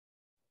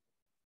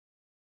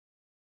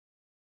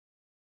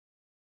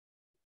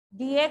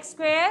dx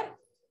square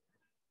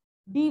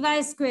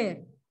dy square,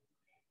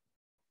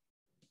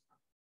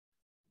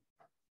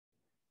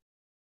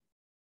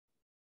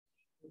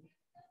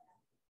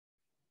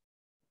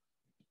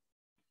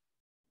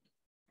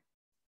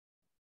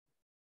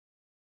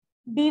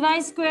 dy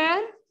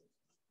square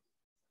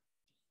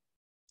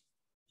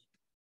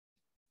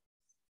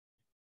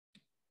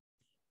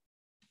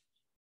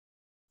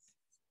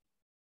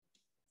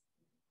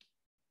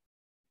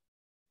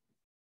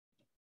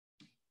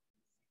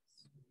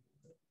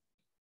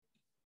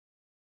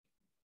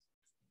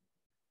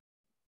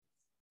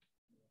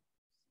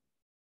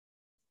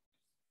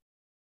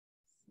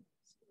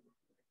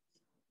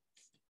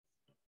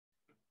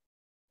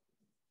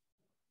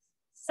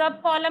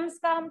सब columns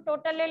का हम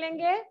टोटल ले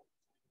लेंगे।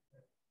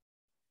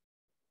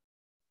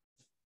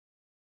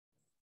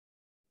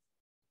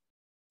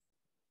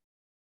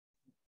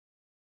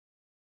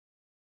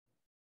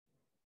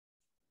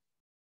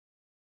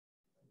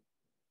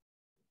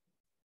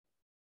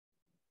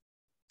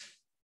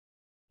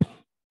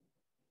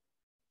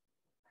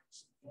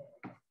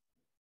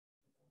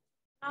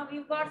 Now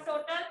we've got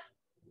total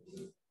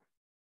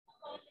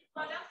all the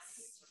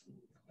columns.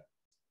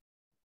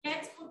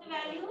 Let's put the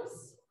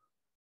values.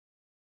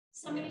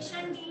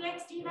 Summation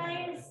dx dy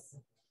is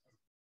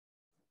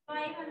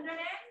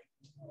 530.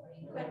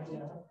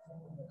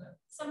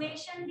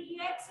 Summation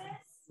dx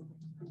is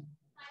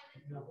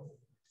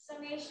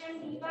summation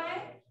dy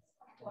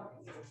 1,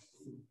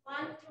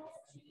 2,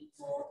 3,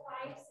 4,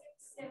 5,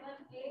 6, 7,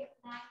 8,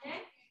 9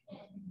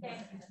 and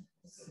 10.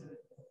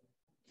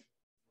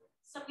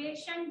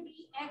 Summation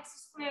dx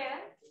square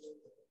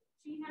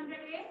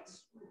 308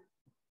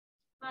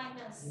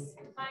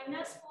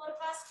 minus 4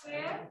 का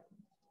square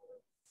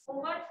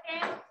over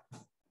 10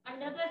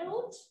 under the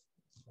root.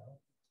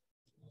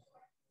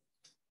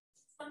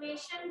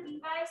 Summation dy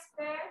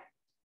square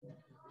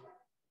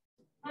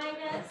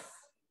minus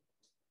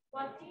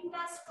 14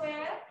 का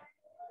square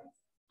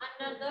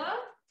under the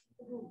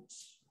root.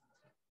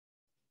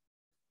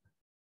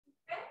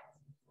 Okay.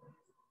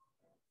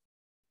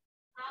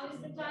 Now is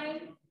the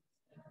time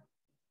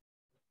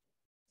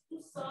to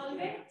solve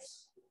it.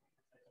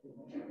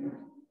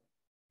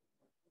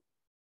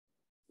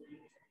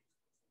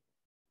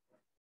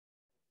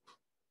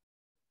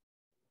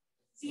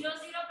 0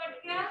 0 cut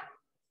गया,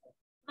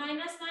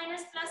 minus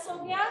minus plus हो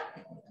गया,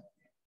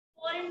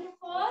 4 into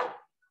 4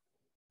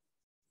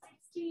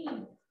 16,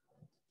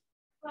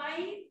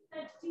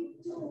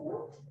 532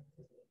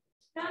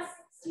 plus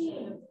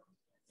 16.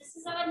 This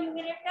is our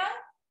numerator.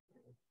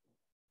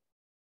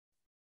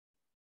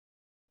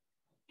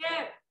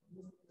 Here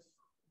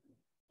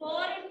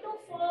 4 into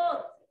 4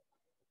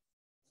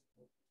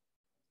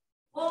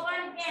 over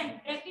again,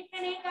 bracket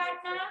में नहीं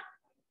काटना,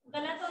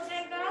 गलत हो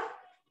जाएगा।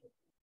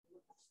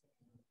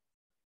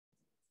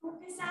 2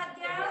 के साथ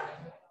क्या,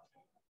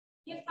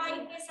 ये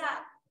 5 के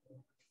साथ।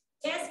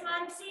 Yes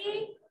Mansi,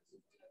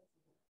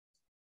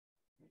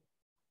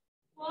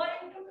 4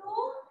 into 2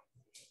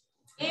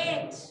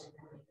 8,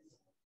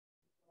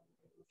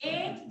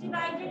 8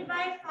 divided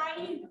by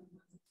 5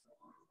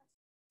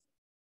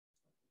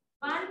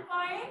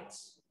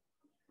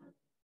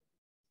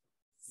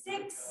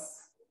 1.6,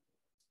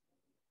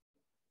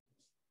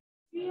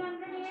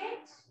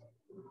 308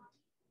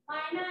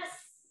 minus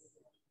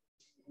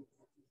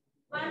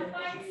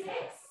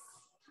 1.6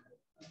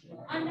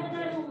 under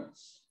the root.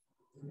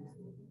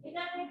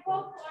 इधर देखो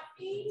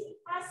 40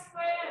 का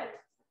square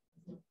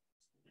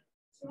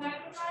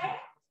divided by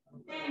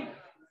 10.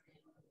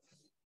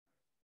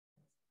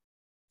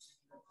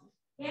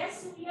 Yes,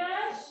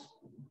 Yash.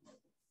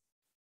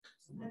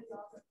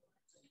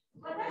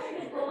 पता है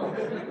देखो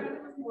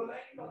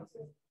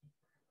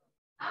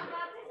आप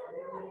आते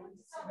चले हो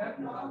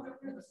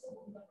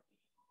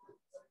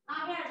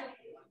आगे आ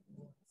जाइए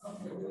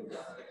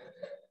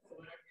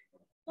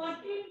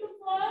 40 into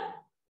 4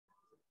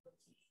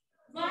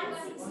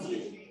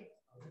 160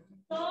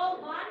 तो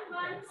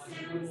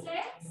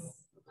 1176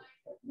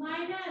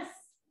 minus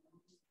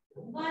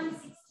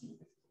 160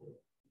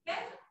 ठीक है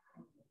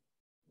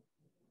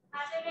आ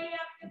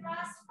जाएगा आपके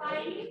पास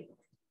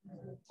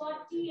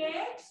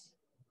 548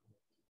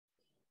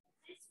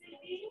 this will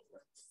be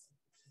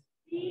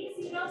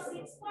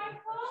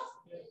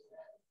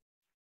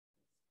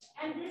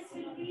 306.4 and this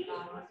will be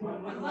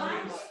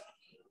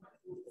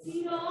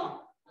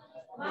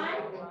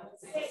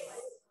 1016.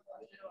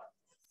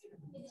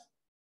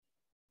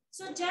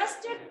 So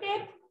just a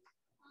tip,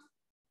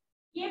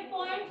 ये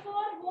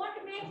 0.4 won't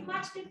make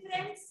much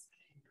difference.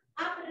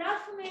 आप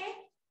रफ में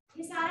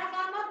ये सारा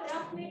काम आप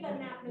रफ में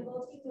करना है अपने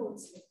बोर्ड की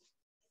नोट्स में,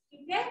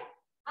 ठीक है?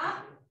 आप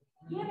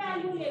ये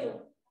वैल्यू ले लो,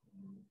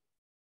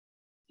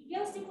 ठीक है?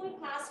 उससे कोई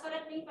खास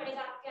फर्क नहीं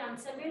पड़ेगा आपके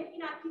आंसर में,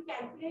 लेकिन आपकी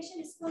कैलकुलेशन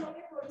इसको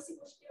लेकर थोड़ी सी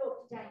मुश्किल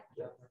होती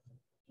जाएगी,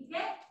 ठीक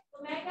है?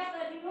 तो मैं क्या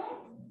कर रही हूँ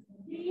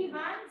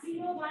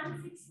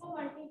 31016 को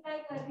मल्टीप्लाई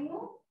कर रही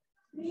हूँ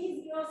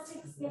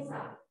 306 के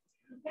साथ,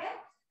 ठीक है?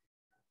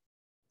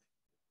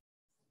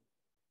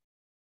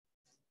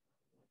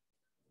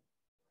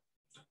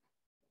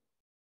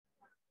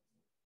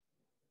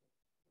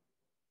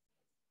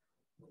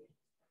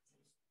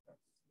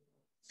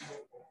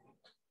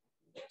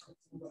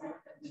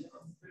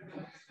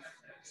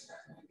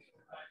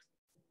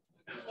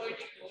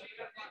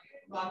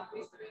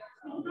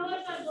 इग्नोर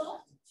कर दो।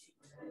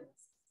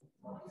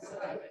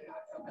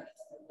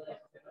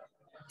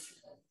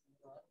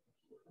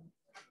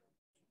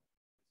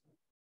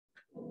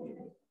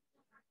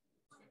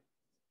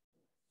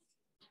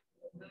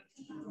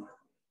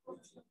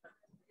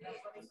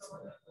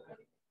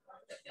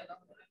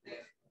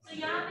 तो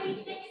यहाँ पे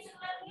लिखने की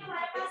जरूरत नहीं है,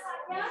 हमारे पास आ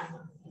गया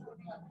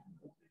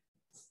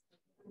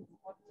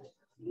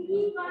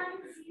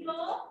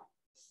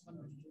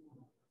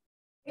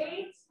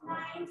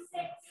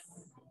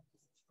 310,896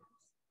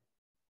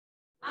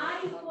 R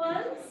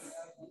equals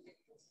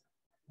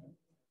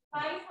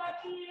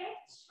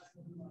 548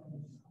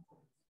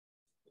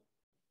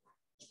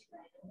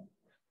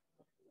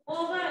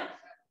 over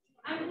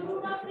under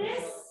root of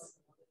this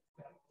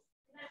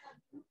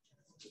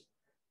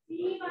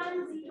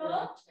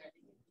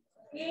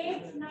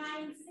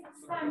 310,896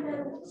 का अंडर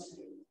रूट।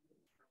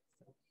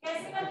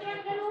 कैसे करते हैं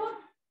अंडर रूट?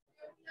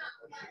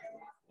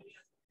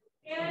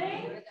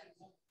 पेयरिंग,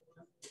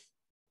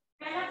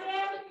 पहला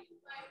पेयर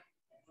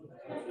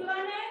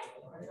 31 है,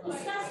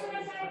 इसका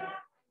स्क्वायर जाएगा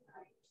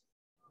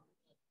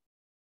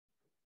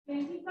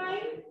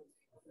 25,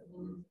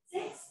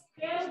 6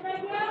 पेयर उधर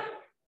गया,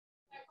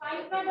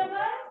 5 का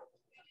डबल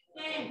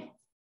 10,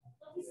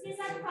 तो किसके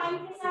साथ 5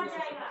 के साथ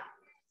जाएगा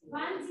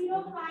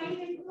 105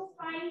 into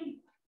 5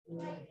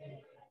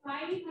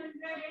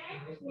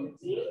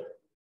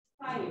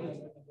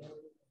 525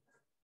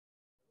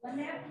 one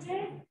left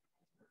है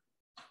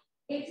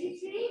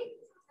 83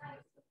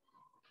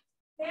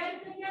 पेयर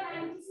तो क्या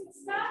 96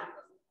 का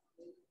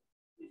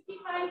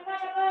 55 का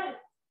डबल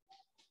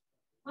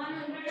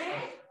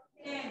 110।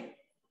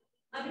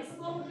 अब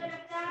इसको मुझे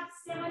लगता है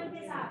 7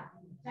 के साथ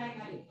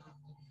जाएगा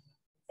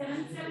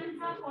 7 7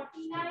 था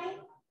 49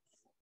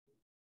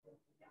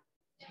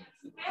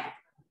 ठीक है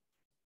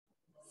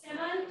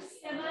 7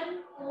 7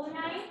 4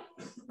 9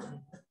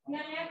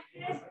 या लेफ्ट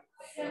है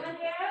 7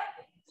 here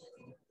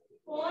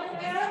 4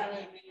 here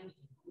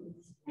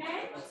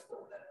and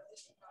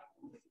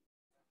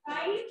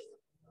 5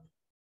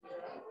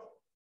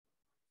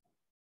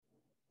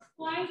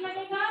 पॉइंट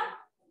लगेगा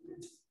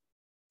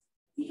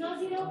 0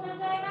 0 बन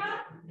जाएगा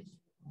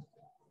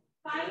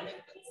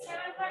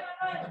 557 का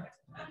double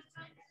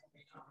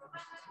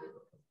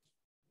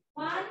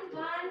 1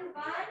 1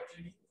 1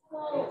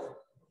 4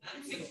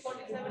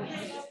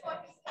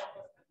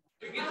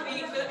 because we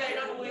will carry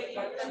on with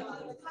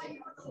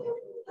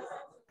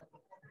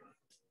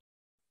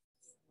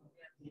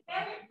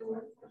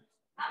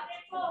अब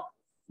देखो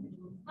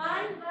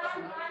 1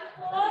 1 1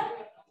 4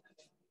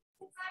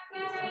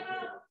 क्या जाएगा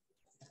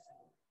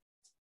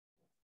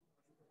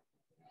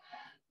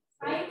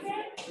 5 से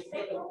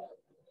देखो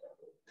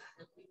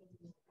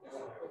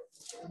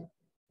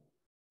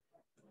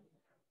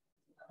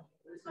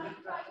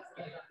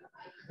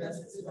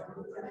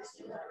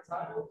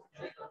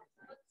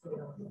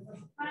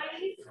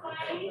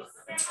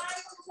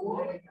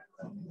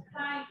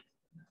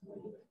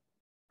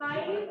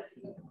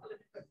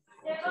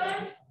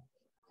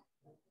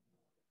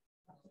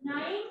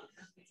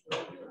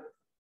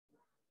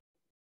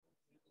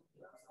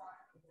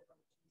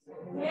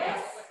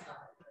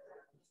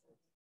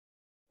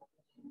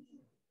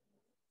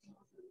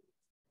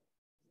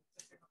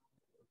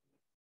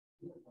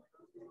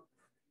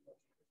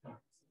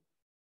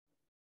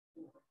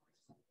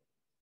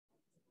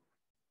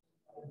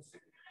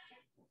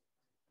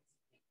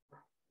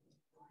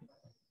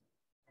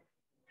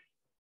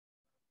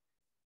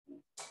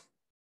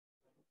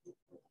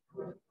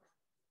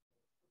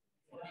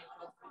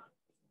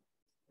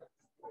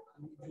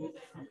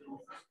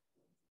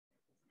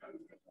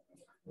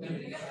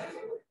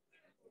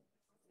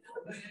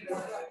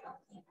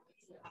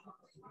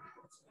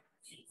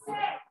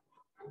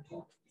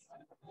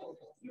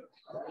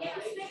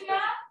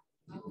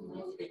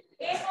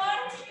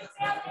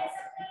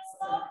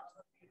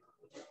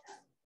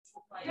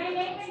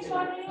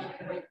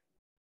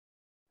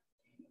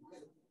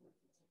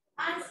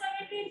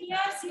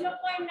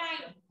 0.9.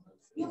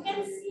 You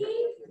can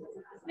see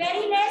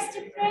very less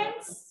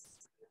difference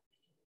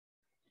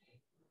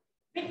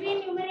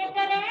between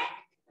numerator and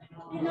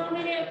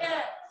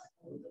denominator,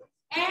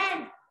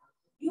 and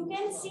you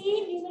can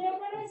see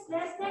numerator is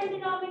less than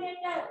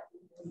denominator.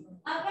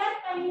 अगर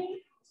कहीं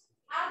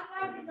आपका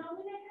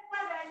डिनोमिनेटर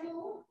का वैल्यू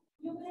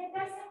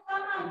न्यूमरेटर से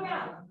कम आ गया,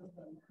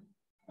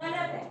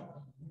 गलत है।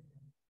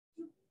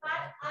 पर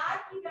r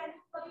की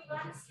वैल्यू कभी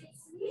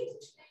 160,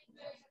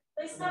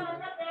 तो इसका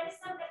मतलब there is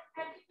some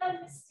mathematical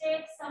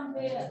mistake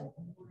somewhere.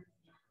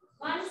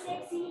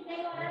 160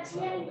 नहीं होना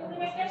चाहिए,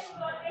 numerator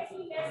should always be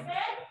less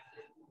than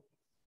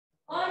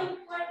or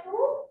equal to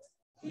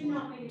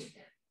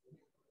denominator.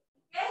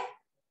 Okay,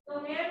 so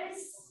here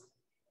is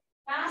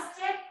last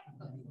step.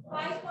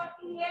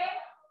 548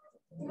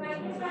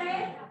 divided by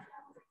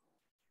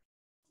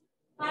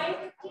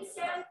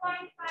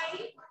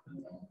 557.5.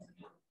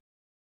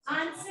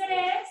 Answer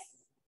is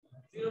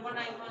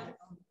 0.91.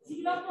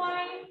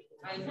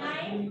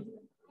 0.911.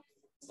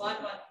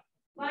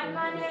 1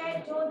 1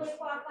 है, जो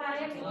देखो आपका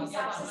है मेरे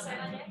हिसाब से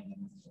 7 है.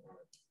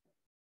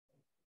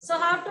 So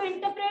how to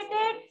interpret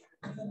it?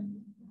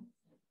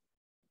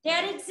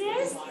 There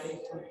exists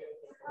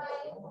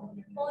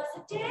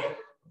positive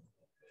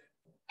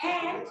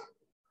and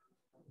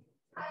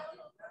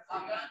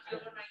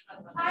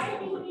high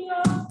degree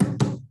of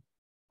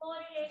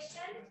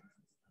correlation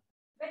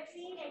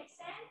between X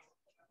and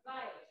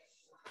Y.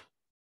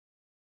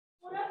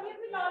 All of you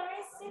will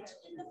always sit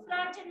in the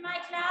front in my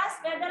class,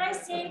 whether I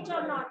say it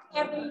or not,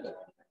 every day.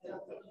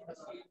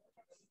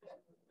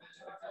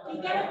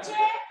 ठीक है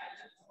बच्चे?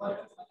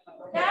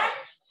 Done?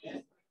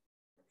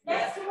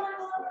 Let's do one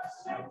more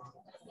question.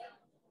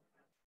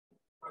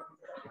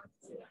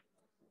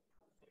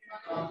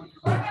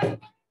 Okay.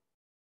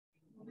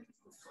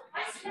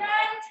 My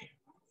student.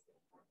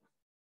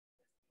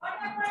 What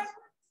my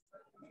question?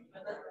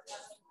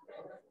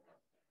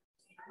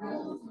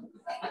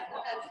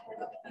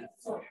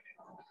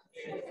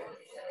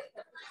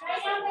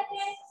 Write down the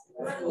text.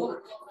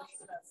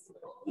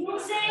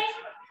 Using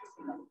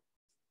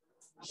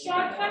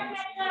shortcut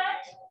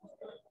method,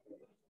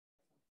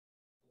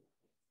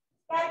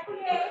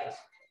 calculate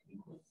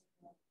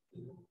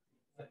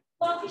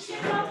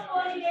coefficient of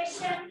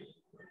correlation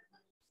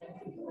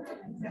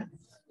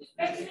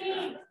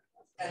between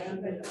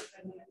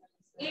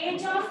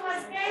age of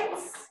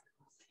husbands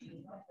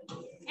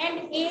and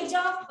age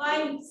of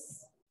wives.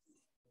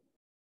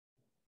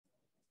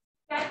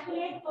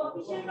 Calculate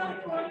coefficient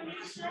of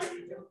correlation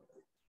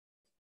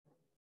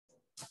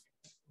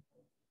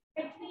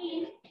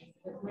between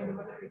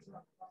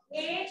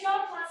age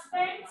of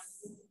husbands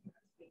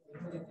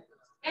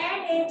and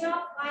age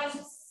of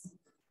wives.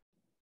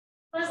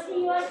 Firstly,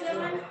 you are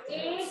given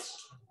age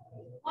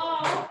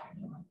of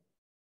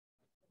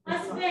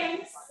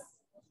husbands.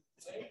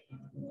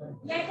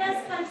 Let us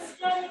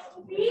consider it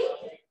to be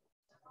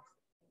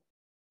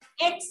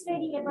X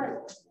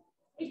variable.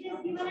 It is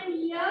given in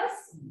years.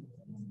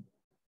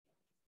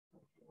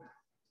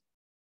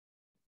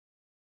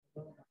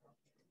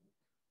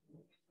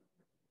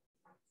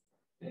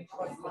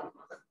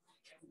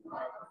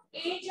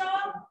 Age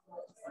of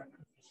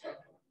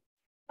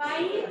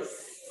wives,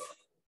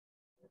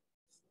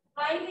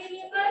 Y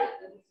variable.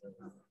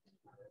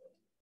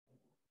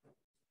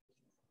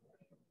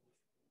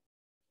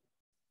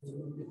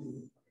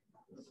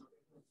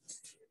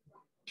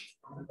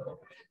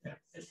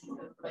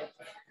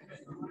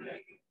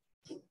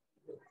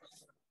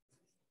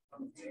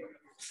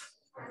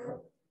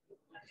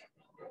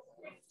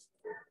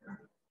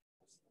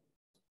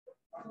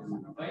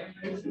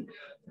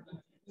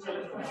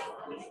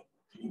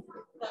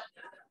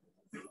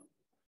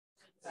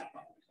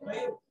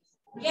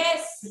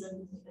 Yes.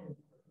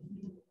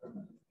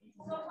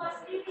 So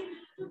firstly we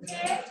need to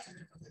take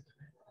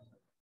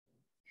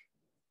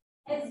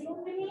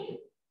assuming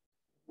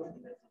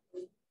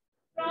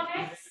from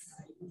X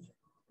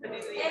as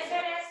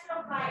well as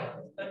from Y.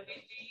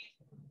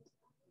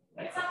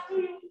 It's up to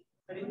you.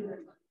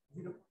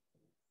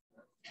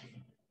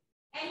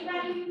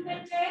 Anybody you can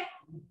check?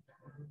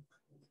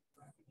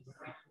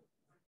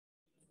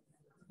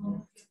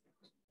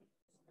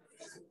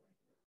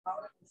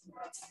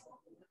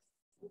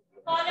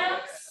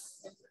 Columns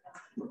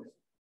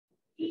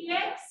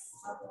dx,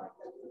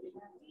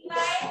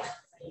 dy,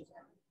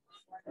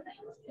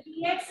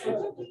 dx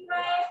into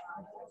dy,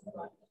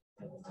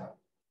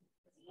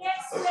 dx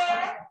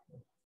square,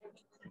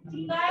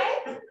 dy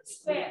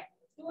square.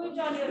 Do it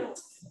on your own.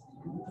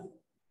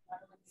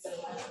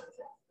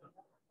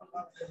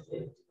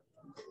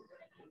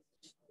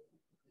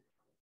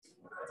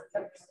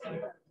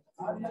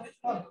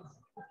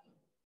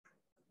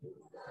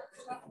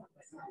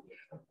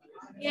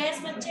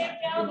 Yes, बच्चे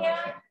क्या हो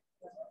गया?